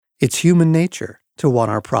It's human nature to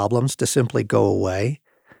want our problems to simply go away.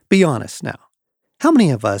 Be honest now. How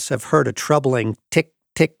many of us have heard a troubling tick,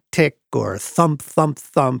 tick, tick or thump, thump,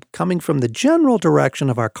 thump coming from the general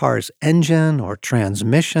direction of our car's engine or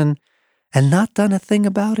transmission and not done a thing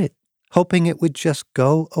about it, hoping it would just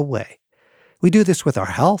go away? We do this with our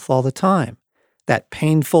health all the time. That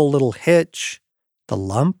painful little hitch, the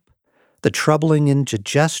lump, the troubling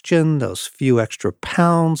indigestion, those few extra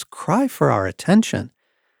pounds cry for our attention.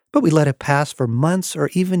 But we let it pass for months or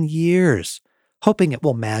even years, hoping it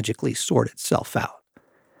will magically sort itself out.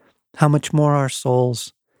 How much more our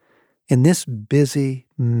souls? In this busy,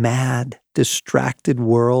 mad, distracted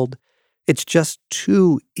world, it's just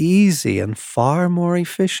too easy and far more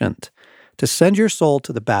efficient to send your soul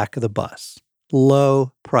to the back of the bus.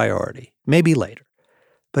 Low priority, maybe later.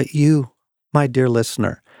 But you, my dear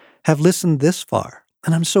listener, have listened this far,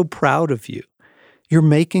 and I'm so proud of you. You're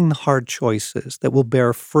making the hard choices that will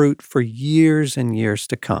bear fruit for years and years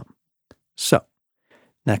to come. So,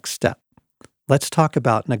 next step. Let's talk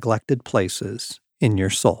about neglected places in your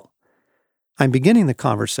soul. I'm beginning the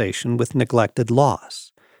conversation with neglected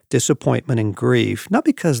loss, disappointment, and grief, not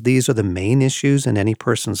because these are the main issues in any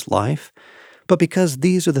person's life, but because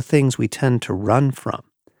these are the things we tend to run from.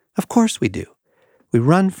 Of course we do. We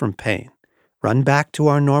run from pain, run back to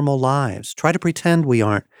our normal lives, try to pretend we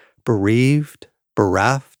aren't bereaved,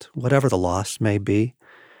 bereft, whatever the loss may be.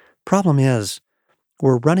 Problem is,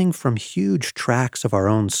 we're running from huge tracts of our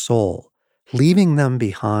own soul, leaving them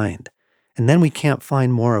behind, and then we can't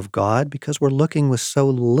find more of God because we're looking with so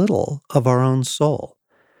little of our own soul.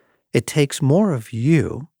 It takes more of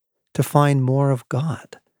you to find more of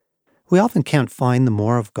God. We often can't find the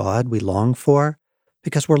more of God we long for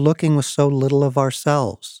because we're looking with so little of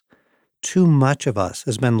ourselves. Too much of us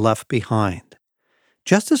has been left behind.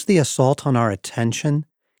 Just as the assault on our attention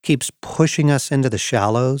keeps pushing us into the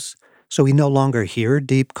shallows so we no longer hear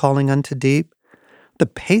deep calling unto deep, the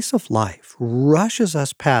pace of life rushes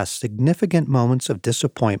us past significant moments of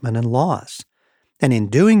disappointment and loss, and in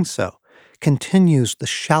doing so, continues the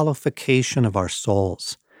shallowification of our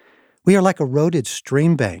souls. We are like eroded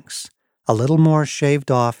stream banks, a little more shaved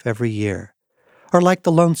off every year, or like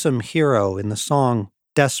the lonesome hero in the song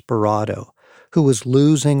Desperado, who was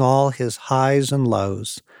losing all his highs and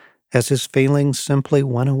lows as his feelings simply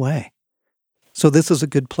went away. So this is a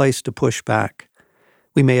good place to push back.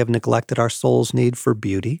 We may have neglected our soul's need for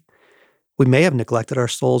beauty. We may have neglected our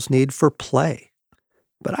soul's need for play.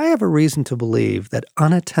 But I have a reason to believe that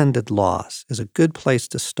unattended loss is a good place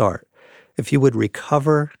to start if you would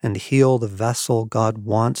recover and heal the vessel God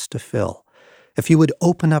wants to fill, if you would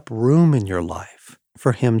open up room in your life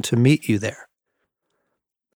for Him to meet you there.